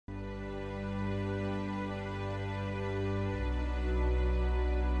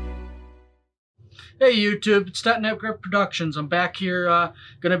Hey YouTube, it's TX Productions. I'm back here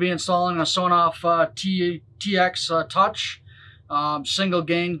going to be installing a Sonoff TX Touch single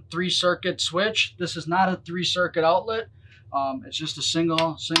gain 3-circuit switch. This is not a 3-circuit outlet. It's just a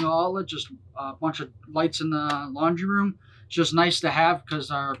single outlet, just a bunch of lights in the laundry room. It's just nice to have because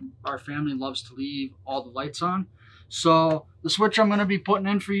our family loves to leave all the lights on. So the switch I'm going to be putting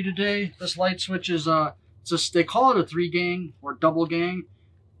in for you today, this light switch is they call it a 3-gang or double gang.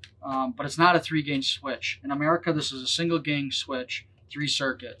 But it's not a 3-gang switch. In America, this is a single gang switch, 3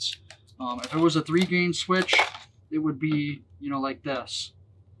 circuits. If it was a 3-gang switch, it would be, like this.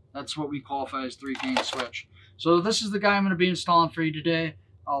 That's what we qualify as 3-gang switch. So this is the guy I'm going to be installing for you today.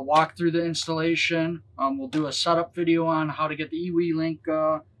 I'll walk through the installation. We'll do a setup video on how to get the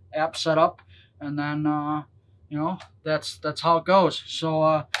eWeLink app set up, and then that's how it goes.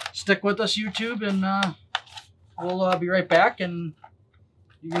 So stick with us, YouTube, and we'll be right back, and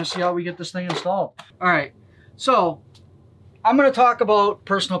you're going to see how we get this thing installed. All right, so I'm going to talk about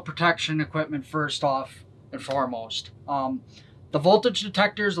personal protection equipment first off and foremost. The voltage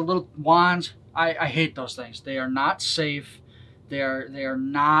detectors, the little wands, I hate those things. They are not safe. They are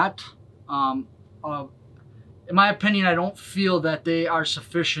not, in my opinion, I don't feel that they are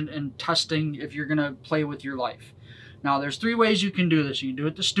sufficient in testing if you're going to play with your life. Now, there's 3 ways you can do this. You can do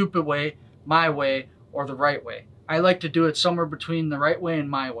it the stupid way, my way, or the right way. I like to do it somewhere between the right way and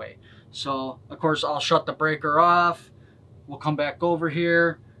my way. So, of course, I'll shut the breaker off. We'll come back over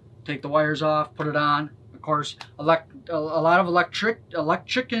here, take the wires off, put it on. Of course, a lot of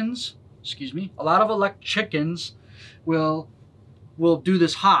electricians will do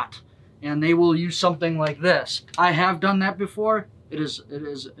this hot, and they will use something like this. I have done that before. It is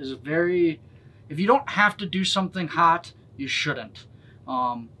very, if you don't have to do something hot, you shouldn't.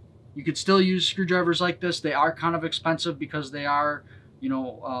 You could still use screwdrivers like this. They are kind of expensive because they are,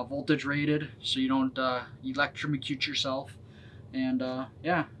 voltage rated, so you don't electrocute yourself. And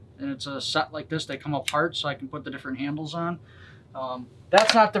yeah, and it's a set like this. They come apart, so I can put the different handles on.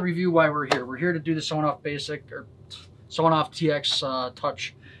 That's not the review why we're here. We're here to do the Sonoff Sonoff TX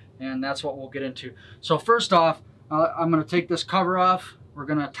Touch, and that's what we'll get into. So first off, I'm going to take this cover off. We're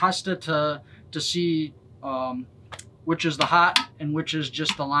going to test it to see which is the hot and which is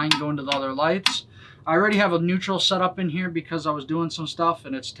just the line going to the other lights. I already have a neutral set up in here because I was doing some stuff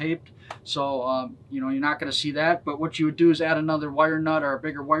and it's taped, so you're not going to see that. But what you would do is add another wire nut or a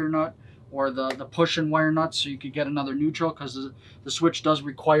bigger wire nut, or the push-in wire nuts, so you could get another neutral, because the switch does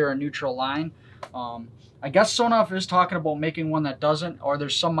require a neutral line. I guess Sonoff is talking about making one that doesn't, or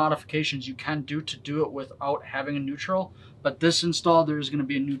there's some modifications you can do to do it without having a neutral, but this install there is going to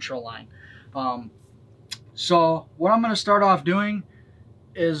be a neutral line. So what I'm going to start off doing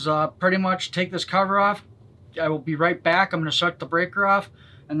is pretty much take this cover off. I will be right back. I'm going to shut the breaker off,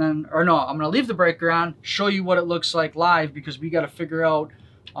 and then, or no, I'm going to leave the breaker on, show you what it looks like live, because we got to figure out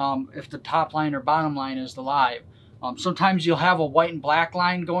if the top line or bottom line is the live. Sometimes you'll have a white and black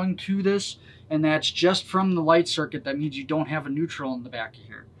line going to this, and that's just from the light circuit. That means you don't have a neutral in the back of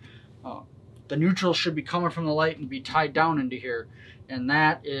here. The neutral should be coming from the light and be tied down into here, and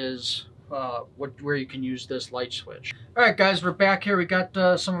that is where you can use this light switch. All right, guys, we're back here. We got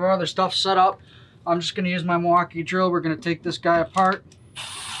some of our other stuff set up. I'm just going to use my Milwaukee drill. We're going to take this guy apart.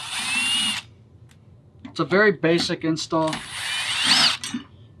 It's a very basic install.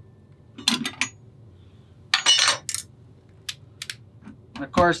 And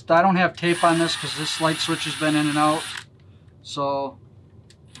of course, I don't have tape on this because this light switch has been in and out. So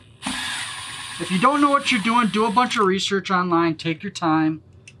if you don't know what you're doing, do a bunch of research online. Take your time,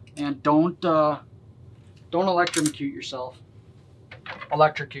 and don't electrocute yourself.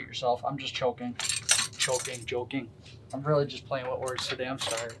 I'm just joking. I'm really just playing with words today. I'm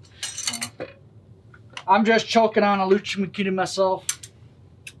sorry. I'm just choking on electrocuting myself.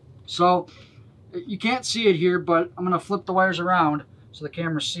 So you can't see it here, but I'm gonna flip the wires around so the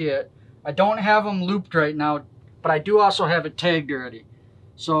camera see it. I don't have them looped right now, but I do also have it tagged already.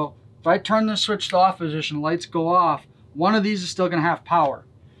 So if I turn the switch to off position, lights go off, one of these is still gonna have power.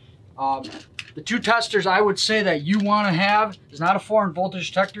 The 2 testers I would say that you want to have is not a foreign voltage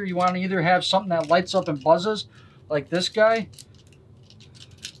detector. You want to either have something that lights up and buzzes, like this guy.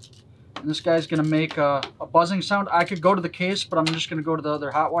 And this guy's going to make a buzzing sound. I could go to the case, but I'm just going to go to the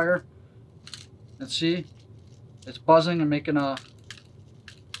other hot wire. And see, it's buzzing and making a...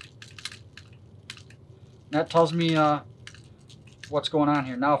 That tells me what's going on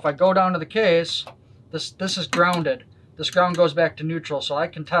here. Now, if I go down to the case, this is grounded. This ground goes back to neutral, so I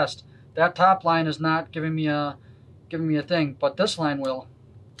can test. That top line is not giving me a thing, but this line will.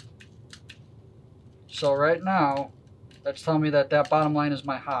 So right now, that's telling me that that bottom line is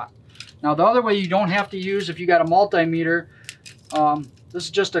my hot. Now the other way you don't have to use if you got a multimeter, this is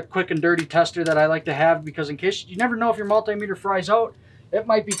just a quick and dirty tester that I like to have, because in case you never know if your multimeter fries out, it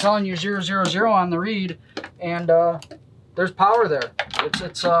might be telling you 000 on the read, and there's power there.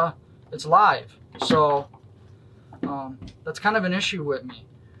 It's live, so that's kind of an issue with me.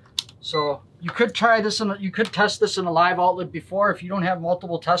 So you could try this you could test this in a live outlet before. If you don't have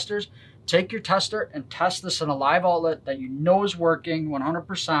multiple testers, take your tester and test this in a live outlet that you know is working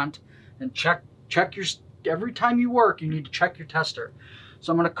 100%, and check your, every time you work, you need to check your tester.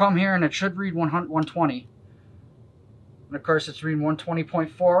 So I'm going to come here and it should read 120. And of course it's reading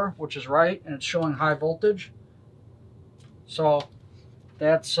 120.4, which is right, and it's showing high voltage. So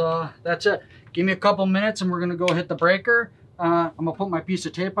that's it. Give me a couple minutes and we're going to go hit the breaker. I'm going to put my piece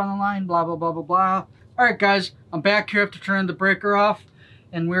of tape on the line, blah, blah, blah, blah, blah. Alright guys, I'm back here after turning the breaker off,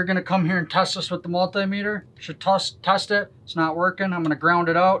 and we're going to come here and test this with the multimeter. Should test it. It's not working. I'm going to ground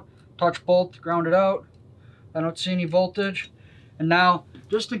it out. Touch both, ground it out. I don't see any voltage. And now,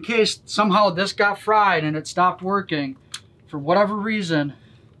 just in case somehow this got fried and it stopped working, for whatever reason,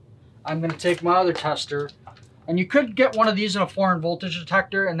 I'm going to take my other tester. And you could get one of these in a foreign voltage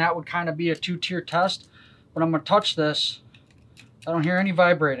detector, and that would kind of be a two-tier test. But I'm going to touch this. I don't hear any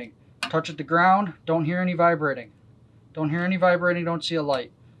vibrating. Touch it to ground, don't hear any vibrating. Don't hear any vibrating, don't see a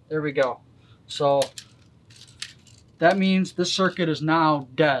light. There we go. So that means this circuit is now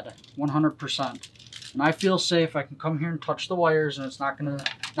dead, 100%. And I feel safe. I can come here and touch the wires, and it's not gonna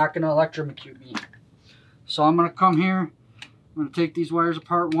electrocute me. So I'm gonna come here. I'm gonna take these wires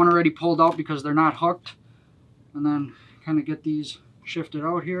apart. One already pulled out because they're not hooked, and then kind of get these shifted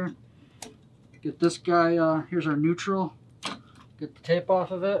out here. Get this guy. Here's our neutral. Get the tape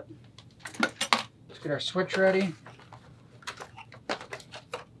off of it. Let's get our switch ready.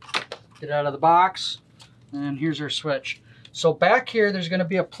 Get it out of the box, and here's our switch. So back here, there's going to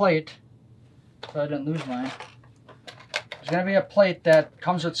be a plate. So I didn't lose mine. There's going to be a plate that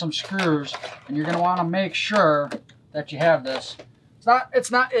comes with some screws, and you're going to want to make sure that you have this.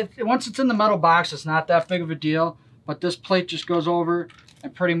 Once it's in the metal box, it's not that big of a deal. But this plate just goes over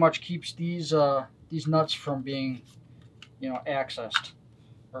and pretty much keeps these nuts from being, accessed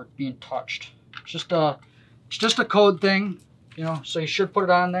or being touched. It's just a code thing, So you should put it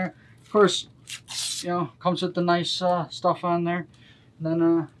on there. Of course, comes with the nice stuff on there. And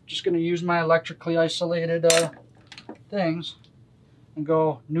then just going to use my electrically isolated things and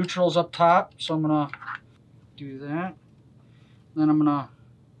go neutrals up top. So I'm going to do that. Then I'm going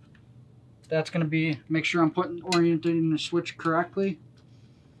to, make sure I'm orientating the switch correctly.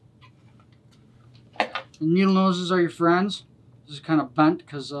 The needle noses are your friends. This is kind of bent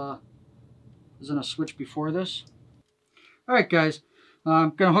because there's a switch before this. Alright guys, I'm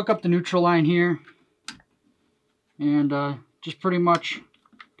going to hook up the neutral line here. And just pretty much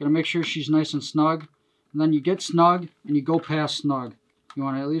going to make sure she's nice and snug. And then you get snug and you go past snug. You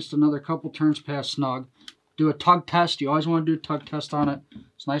want at least another couple turns past snug. Do a tug test. You always want to do a tug test on it.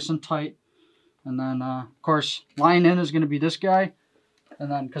 It's nice and tight. And then, of course, line in is going to be this guy.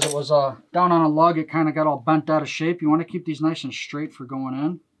 And then, because it was down on a lug, it kind of got all bent out of shape. You want to keep these nice and straight for going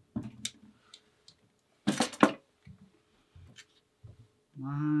in.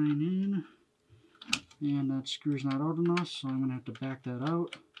 Line in. And that screw's not out enough, so I'm going to have to back that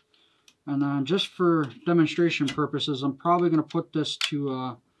out. And then, just for demonstration purposes, I'm probably going to put this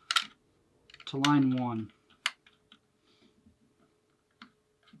to line 1.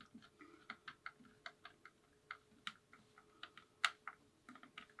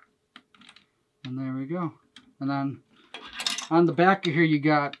 And there we go. And then on the back of here you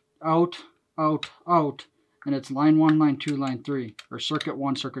got out, out, out. And it's line 1, line 2, line 3. Or circuit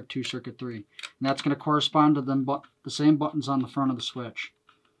 1, circuit 2, circuit 3. And that's going to correspond to the same buttons on the front of the switch.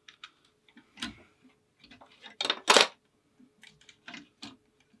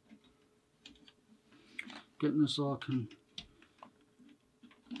 Getting this all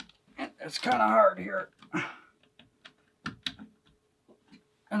it's kind of hard here.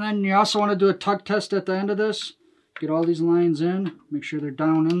 And then you also want to do a tug test at the end of this. Get all these lines in. Make sure they're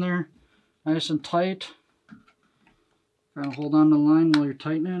down in there. Nice and tight. Try to hold on to the line while you're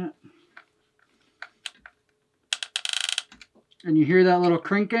tightening it. And you hear that little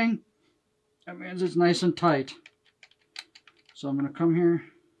crinking? That means it's nice and tight. So I'm going to come here.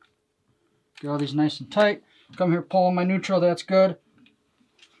 Get all these nice and tight. Come here, pull on my neutral. That's good.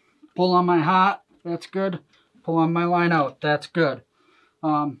 Pull on my hot. That's good. Pull on my line out. That's good.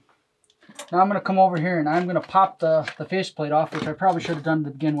 Now I'm going to come over here and I'm going to pop the faceplate off, which I probably should have done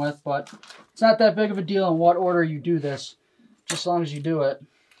to begin with, but it's not that big of a deal in what order you do this, just as long as you do it.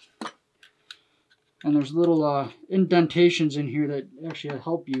 And there's little indentations in here that actually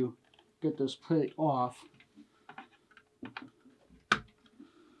help you get this plate off.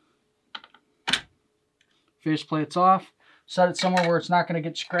 Faceplate's off. Set it somewhere where it's not going to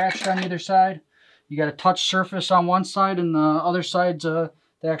get scratched on either side. You got a touch surface on one side, and the other side's the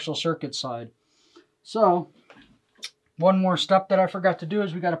actual circuit side. So, one more step that I forgot to do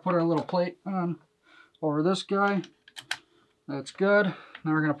is we got to put our little plate on over this guy. That's good.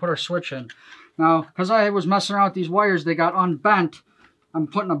 Now we're going to put our switch in. Now, because I was messing around with these wires, they got unbent. I'm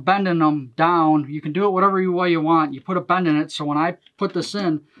putting a bend in them down. You can do it whatever way you want. You put a bend in it, so when I put this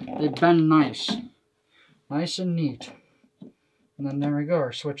in, they bend nice. Nice and neat. And then there we go.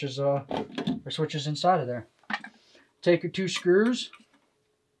 Our switch is inside of there. Take your 2 screws.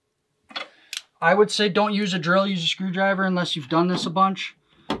 I would say don't use a drill, use a screwdriver unless you've done this a bunch,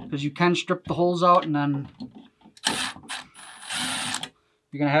 because you can strip the holes out and then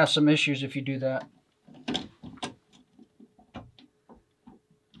you're going to have some issues if you do that.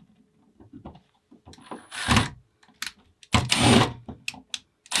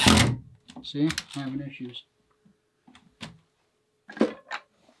 See? I'm having issues.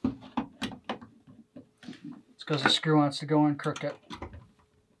 It's because the screw wants to go in crooked.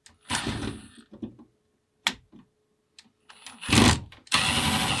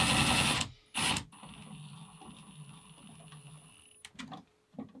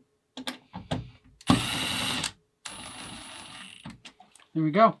 Here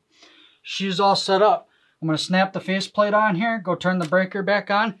we go. She's all set up. I'm going to snap the faceplate on here, go turn the breaker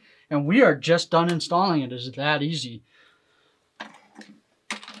back on, and we are just done installing it. It's that easy.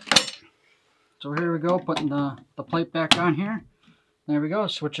 So here we go, putting the plate back on here. There we go,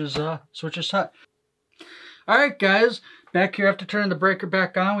 switch is set. Alright guys, back here after turning the breaker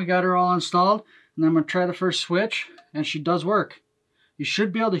back on, we got her all installed. And I'm going to try the first switch, and she does work. You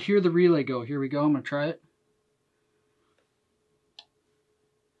should be able to hear the relay go. Here we go, I'm going to try it.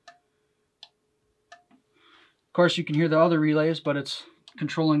 Of course, you can hear the other relays, but it's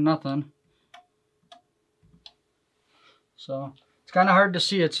controlling nothing. So, it's kind of hard to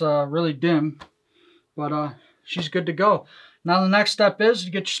see. It's really dim, but she's good to go. Now the next step is to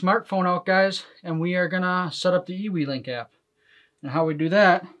get your smartphone out, guys, and we are going to set up the eWeLink app. And how we do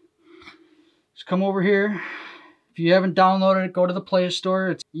that is come over here. If you haven't downloaded it, go to the Play Store.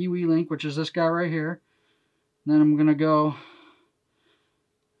 It's eWeLink, which is this guy right here. And then I'm going to go,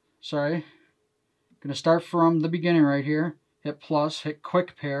 going to start from the beginning right here, hit plus, hit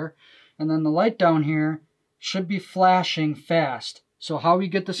quick pair, and then the light down here should be flashing fast. So how we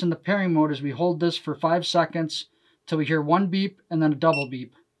get this into pairing mode is we hold this for 5 seconds till we hear 1 beep and then a double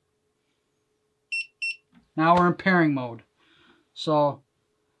beep. Now we're in pairing mode. So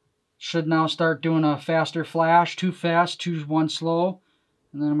should now start doing a faster flash, 2 fast, 1 slow,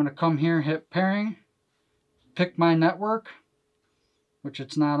 and then I'm going to come here, hit pairing, pick my network, which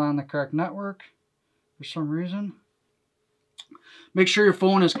it's not on the correct network for some reason. Make sure your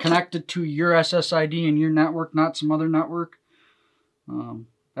phone is connected to your SSID and your network, not some other network.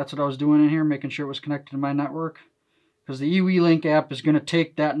 That's what I was doing in here, making sure it was connected to my network. Because the eWeLink app is going to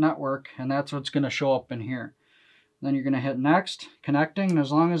take that network, and that's what's going to show up in here. Then you're going to hit next, connecting, and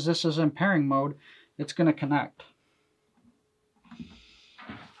as long as this is in pairing mode, it's going to connect.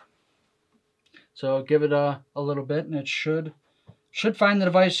 So give it a little bit, and it should find the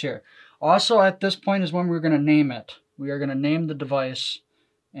device here. Also, at this point is when we're going to name it. We are going to name the device,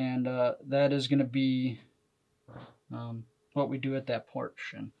 and that is going to be what we do at that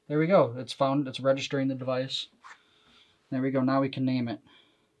portion. There we go. It's found. It's registering the device. There we go. Now we can name it.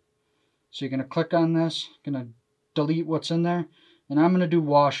 So you're going to click on this, going to delete what's in there, and I'm going to do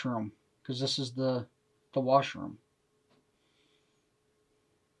washroom because this is the washroom.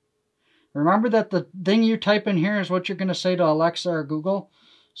 Remember that the thing you type in here is what you're going to say to Alexa or Google.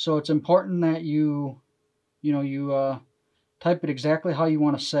 So it's important that you type it exactly how you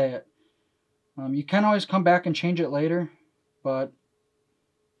want to say it. You can always come back and change it later, but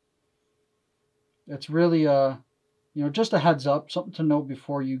it's really just a heads up, something to know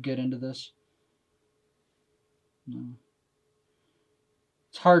before you get into this.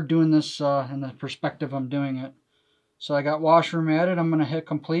 It's hard doing this in the perspective I'm doing it. So I got washroom added. I'm going to hit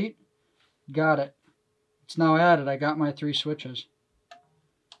complete. Got it. It's now added. I got my 3 switches.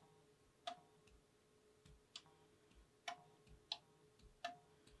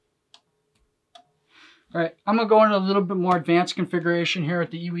 Alright, I'm going to go into a little bit more advanced configuration here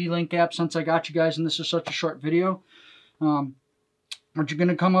at the eWeLink app since I got you guys and this is such a short video. What you're going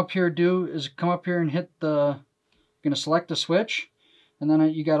to come up here do is come up here and hit you're going to select the switch, and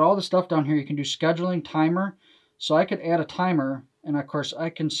then you got all the stuff down here. You can do scheduling, timer. So I could add a timer, and of course I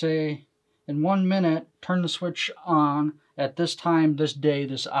can say in 1 minute turn the switch on at this time, this day,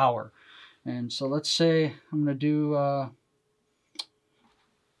 this hour. And so let's say I'm going to do,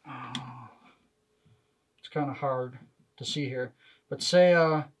 it's kind of hard to see here, but say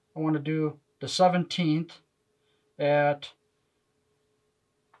I want to do the 17th at,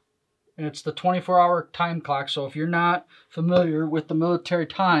 and it's the 24-hour time clock. So if you're not familiar with the military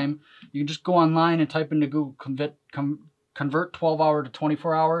time, you can just go online and type into Google convert 12-hour to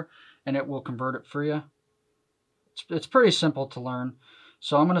 24-hour, and it will convert it for you. It's pretty simple to learn.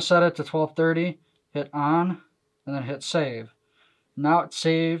 So I'm going to set it to 12:30, hit on, and then hit save. Now it's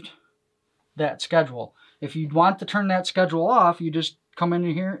saved that schedule. If you want to turn that schedule off, you just come in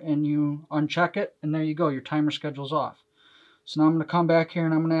here and you uncheck it, and there you go, your timer schedule's off. So now I'm going to come back here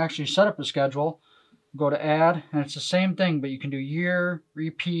and I'm going to actually set up a schedule. Go to add, and it's the same thing, but you can do year,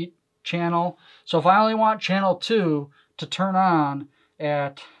 repeat, channel. So if I only want channel 2 to turn on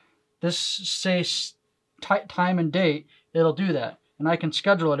at this, say, time and date, it'll do that. And I can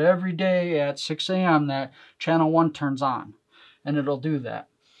schedule it every day at 6 a.m. that channel 1 turns on, and it'll do that.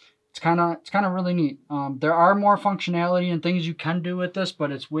 It's kind of really neat. There are more functionality and things you can do with this,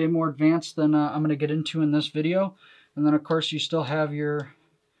 but it's way more advanced than I'm going to get into in this video. And then of course you still have your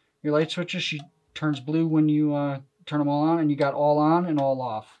light switches. She turns blue when you turn them all on, and you got all on and all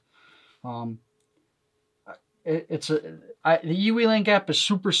off. The eWeLink app is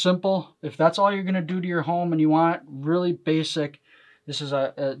super simple. If that's all you're going to do to your home and you want it really basic, these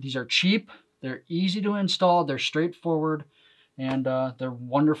are cheap, they're easy to install, they're straightforward, and they're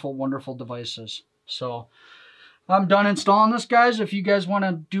wonderful, wonderful devices. So I'm done installing this, guys. If you guys want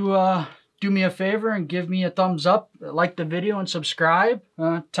to do me a favor and give me a thumbs up, like the video, and subscribe.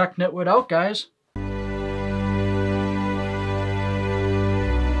 Tech Nitwit out, guys.